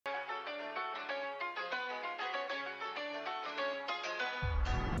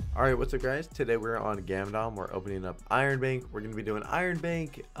Alright, what's up guys? Today we're on Gamdom. We're opening up Iron Bank. We're going to be doing Iron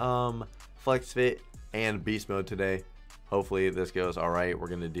Bank, Flex Fit, and Beast Mode today. Hopefully this goes alright. We're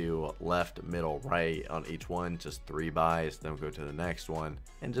going to do left, middle, right on each one. Just 3 buys. Then we'll go to the next one.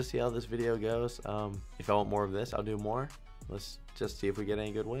 And just see how this video goes. If I want more of this, I'll do more. Let's just see if we get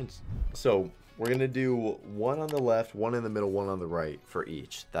any good wins. So we're going to do 1 on the left, 1 in the middle, 1 on the right for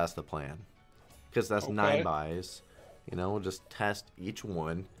each. That's the plan. Because that's okay. 9 buys. You know, we'll just test each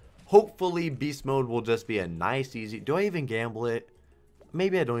one. Hopefully beast mode will just be a nice, easy. Do I even gamble it?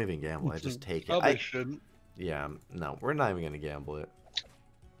 Maybe I don't even gamble. I just take it. I shouldn't. Yeah, no, we're not even gonna gamble it.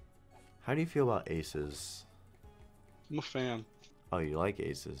 How do you feel about aces? I'm a fan. Oh, you like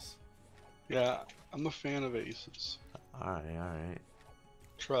aces? Yeah, I'm a fan of aces. Alright, alright.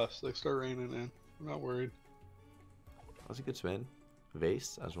 Trust, they start raining in. I'm not worried. That's a good spin.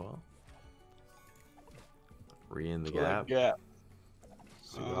 Vase as well. In the gap. Gap.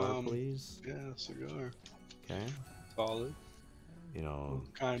 Cigar, please. Yeah, cigar. Okay. Solid. You know,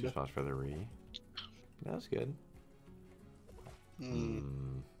 kind 2 of. spots for the re. That's good.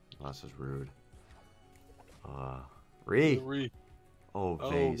 That's just rude. Re. Oh,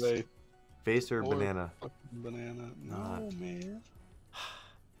 vase. Vase. Vase or banana? Banana. No, man.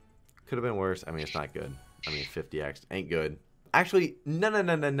 Could have been worse. I mean, it's not good. I mean, 50x ain't good. Actually,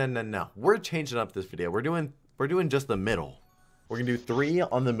 no. We're changing up this video. We're doing just the middle. We're gonna do 3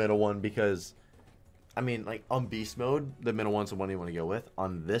 on the middle one because, I mean, like on beast mode, the middle one's the one you want to go with.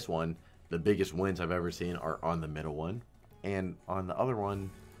 On this one, the biggest wins I've ever seen are on the middle one, and on the other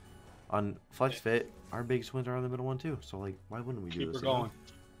one, on Flex Fit, our biggest wins are on the middle one too. So like, why wouldn't we do this? Keep her going.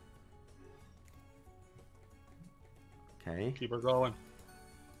 Okay. Keep her going.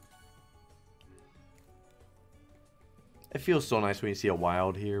 It feels so nice when you see a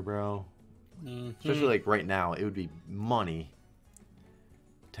wild here, bro. Especially like right now, it would be money.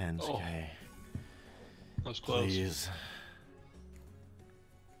 10s, okay. That's close. Please.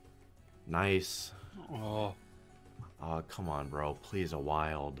 Nice. Oh. Come on, bro. Please, a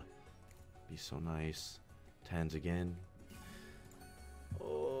wild. Be so nice. 10s again.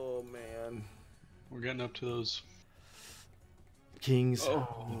 Oh, man. We're getting up to those. Kings.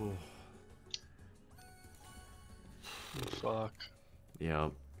 Oh. Fuck.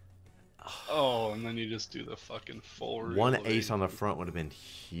 Yep. Oh, and then you just do the fucking full. 1 ace on the front would have been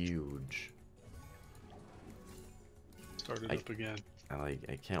huge. Started up again. I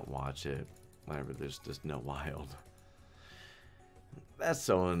can't watch it. Whatever. There's just no wild. That's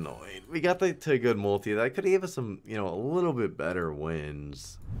so annoying. We got to a good multi that could have gave us some, you know, a little bit better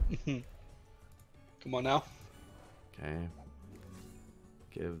wins. Come on now. Okay.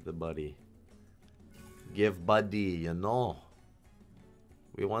 Give the buddy. Give buddy, you know.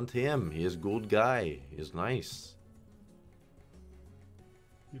 We want him. He is good guy. He is nice.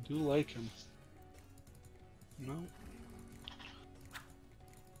 You do like him. No.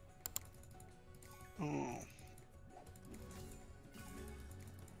 Oh.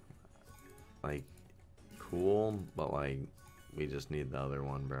 Like, cool, but like, we just need the other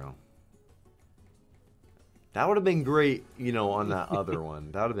one, bro. That would have been great, you know, on that other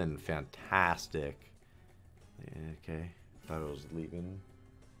one. That would have been fantastic. Yeah, okay. Thought it was leaving.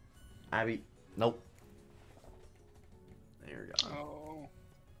 Abby. Nope. There you go. Oh.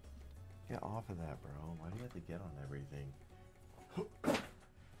 Get off of that, bro. Why do you have to get on everything?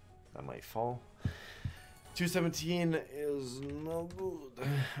 That might fall. 217 is no good.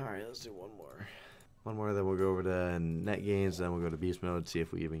 Alright, let's do one more. One more, then we'll go over to net gains, then we'll go to beast mode, see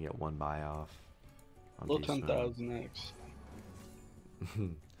if we even get 1 buy off. Little 10,000x.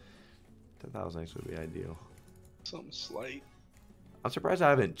 10,000x would be ideal. Something slight. I'm surprised I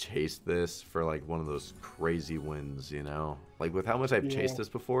haven't chased this for like one of those crazy wins, you know? Like with how much I've chased this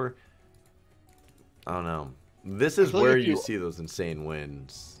before, I don't know. This is where you see those insane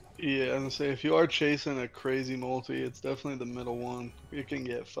wins. Yeah, I was gonna say, if you are chasing a crazy multi, it's definitely the middle one. You can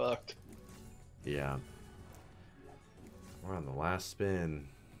get fucked. Yeah. We're on the last spin.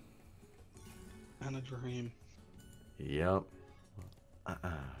 And a dream. Yep.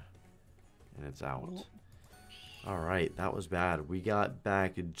 And it's out. Well, alright, that was bad. We got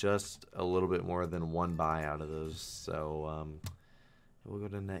back just a little bit more than 1 buy out of those. So, we'll go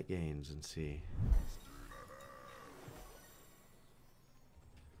to net gains and see.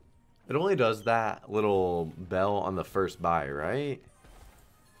 It only does that little bell on the first buy, right?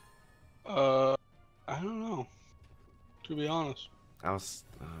 I don't know. To be honest. I'll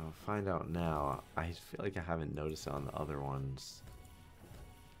find out now. I feel like I haven't noticed it on the other ones.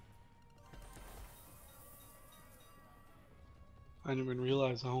 I didn't even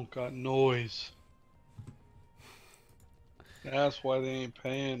realize I don't got noise. That's why they ain't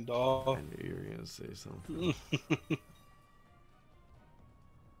paying, I dog. knew you were gonna say something.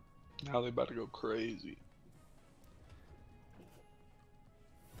 Now they about to go crazy.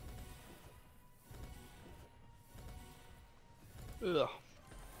 Ugh.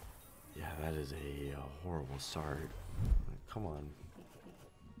 Yeah, that is a horrible start. Come on.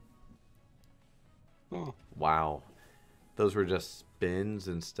 Oh, Wow. Those were just spins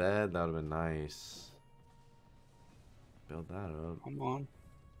instead. That would have been nice. Build that up. come on.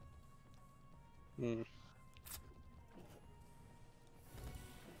 Hmm.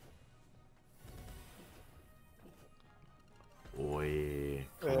 Oi.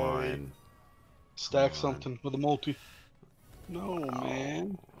 Come Hey. on. Stack Come on. something with a multi. No,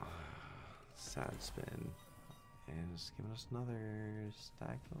 man. Oh, sad spin. And just give us another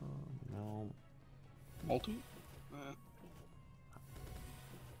stack. No. Multi?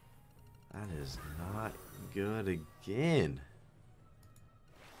 That is not good again.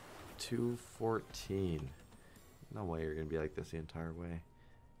 214. No way you're going to be like this the entire way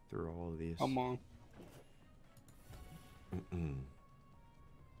through all of these. Come on. Mm-mm.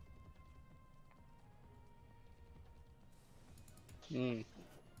 Mm.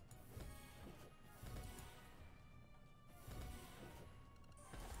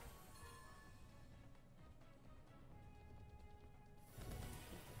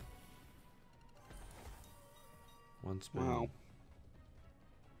 One spin. Wow.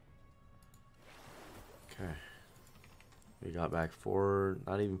 Okay. We got back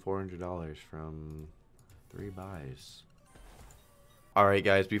not even $400 from 3 buys. Alright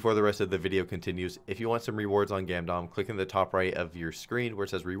guys, before the rest of the video continues, if you want some rewards on Gamdom, click in the top right of your screen where it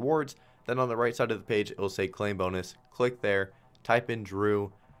says rewards. Then on the right side of the page, it will say claim bonus. Click there, type in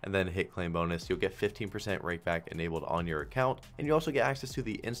Drew, and then hit claim bonus. You'll get 15% rakeback enabled on your account. And you also get access to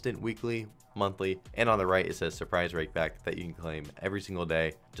the instant weekly, monthly, and on the right it says surprise rakeback that you can claim every single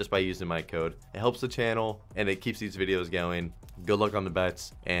day just by using my code. It helps the channel and it keeps these videos going. Good luck on the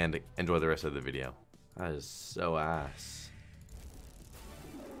bets and enjoy the rest of the video. That is so ass.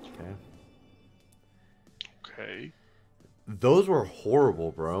 Okay. Okay. Those were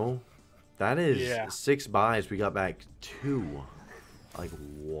horrible, bro. That is Yeah. 6 buys. We got back 2. Like,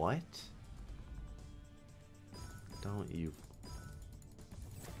 what? Don't you...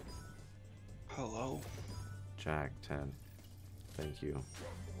 Hello. Jack 10. Thank you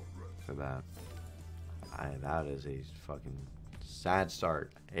for that. That is a fucking sad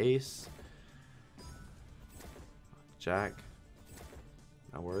start. Ace. Jack.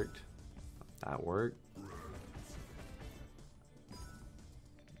 That worked. That worked.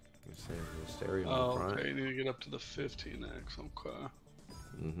 Save the stereo in Oh, the front. okay. You need to get up to the 15x. Okay.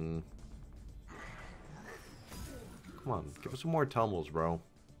 Mm-hmm. Come on, give us some more tumbles, bro.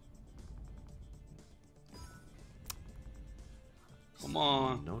 Come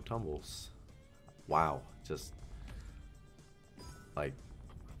on. No tumbles. Wow, just like,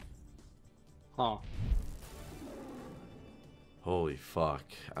 Huh. holy fuck.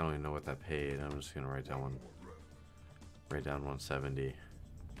 I don't even know what that paid. I'm just gonna write down 170.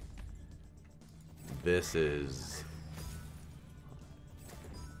 This is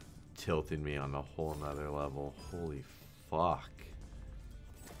tilting me on a whole nother level. Holy fuck.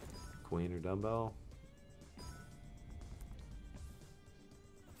 Queen or dumbbell?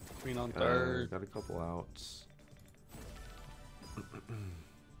 Queen on third. Got a couple outs.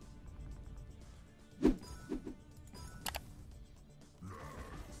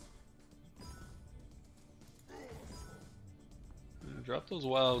 Yeah, drop those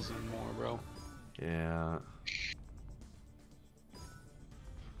wows in more, bro. Yeah.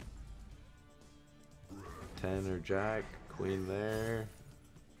 Ten or jack, queen there.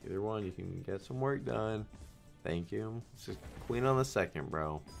 Either one, you can get some work done. Thank you. It's just queen on the second,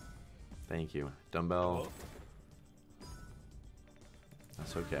 bro. Thank you. Dumbbell.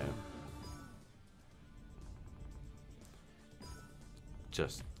 That's okay.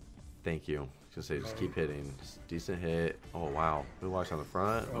 Just thank you. Just say, just keep hitting. Just decent hit. Oh wow. We watch on the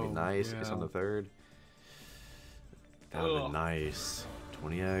front. That'd be nice. It's on the third. That would be nice.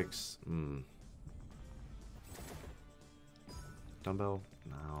 20x. Dumbbell?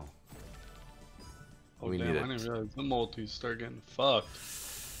 No. Oh, we damn, need I didn't realize the multis start getting fucked.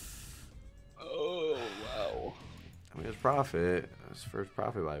 Oh, wow. I mean, it's profit. It's the first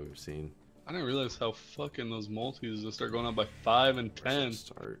profit buy we've seen. I didn't realize how fucking those multis just start going up by 5 and 10.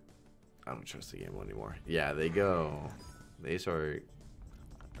 Start. I don't trust the game anymore. Yeah, they go. They start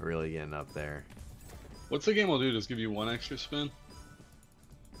really getting up there. What's the game will do? Just give you one extra spin?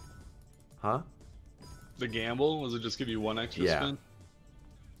 Huh? The gamble? Was it just give you one extra Yeah. spin?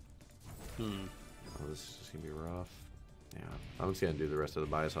 Oh, this is just gonna be rough. Yeah, I'm just gonna do the rest of the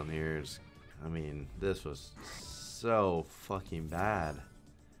buys on here. I mean, this was so fucking bad.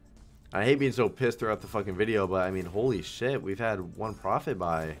 I hate being so pissed throughout the fucking video, but I mean, holy shit, we've had one profit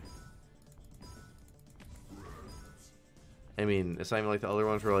buy. I mean, it's not even like the other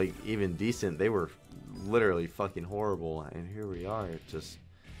ones were like even decent. They were literally fucking horrible, and here we are, just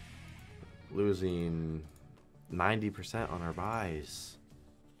losing 90% on our buys.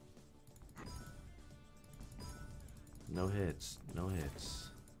 No hits, no hits.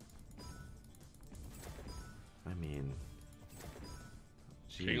 I mean,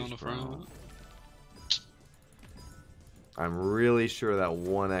 King on the front. I'm really sure that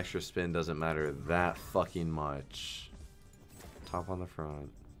one extra spin doesn't matter that fucking much. Top on the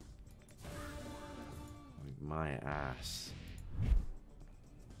front. Like my ass.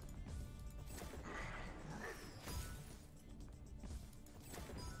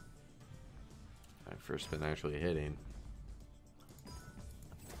 My first spin actually hitting.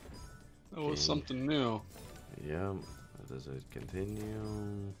 That was something new. Yep. Does it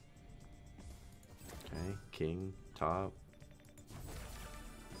continue? Okay, king, top.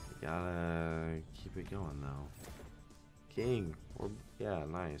 You gotta keep it going though. King, or yeah,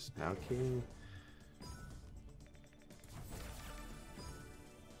 nice. Now king.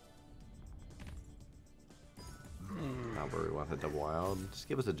 Not where we want the double wild. Just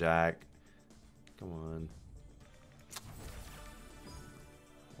give us a jack. Come on.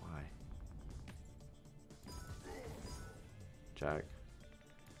 Why? Jack.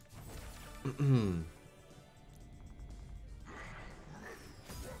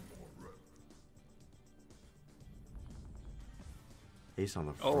 Ace on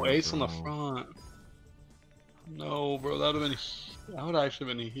the front. Oh, ace bro. on the front. No, bro, that would have been. That would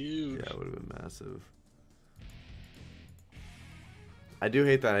actually been huge. Yeah, it would have been massive. I do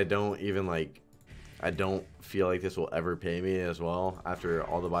hate that I don't even like. I don't feel like this will ever pay me as well after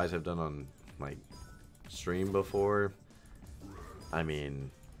all the buys I've done on like stream before. I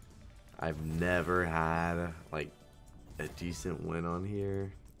mean, I've never had like a decent win on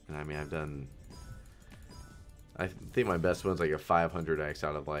here, and I mean I've done. I think my best one's like a 500x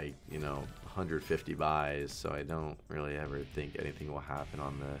out of like, you know, 150 buys, so I don't really ever think anything will happen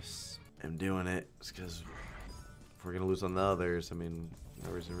on this. I'm doing it because if we're gonna lose on the others, I mean,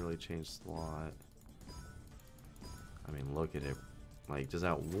 numbers have really changed a lot. I mean, look at it. Like, does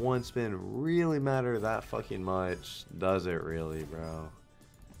that one spin really matter that fucking much? Does it really, bro?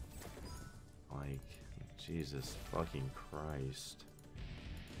 Like, Jesus fucking Christ.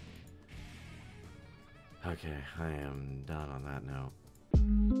 Okay, I am done on that note.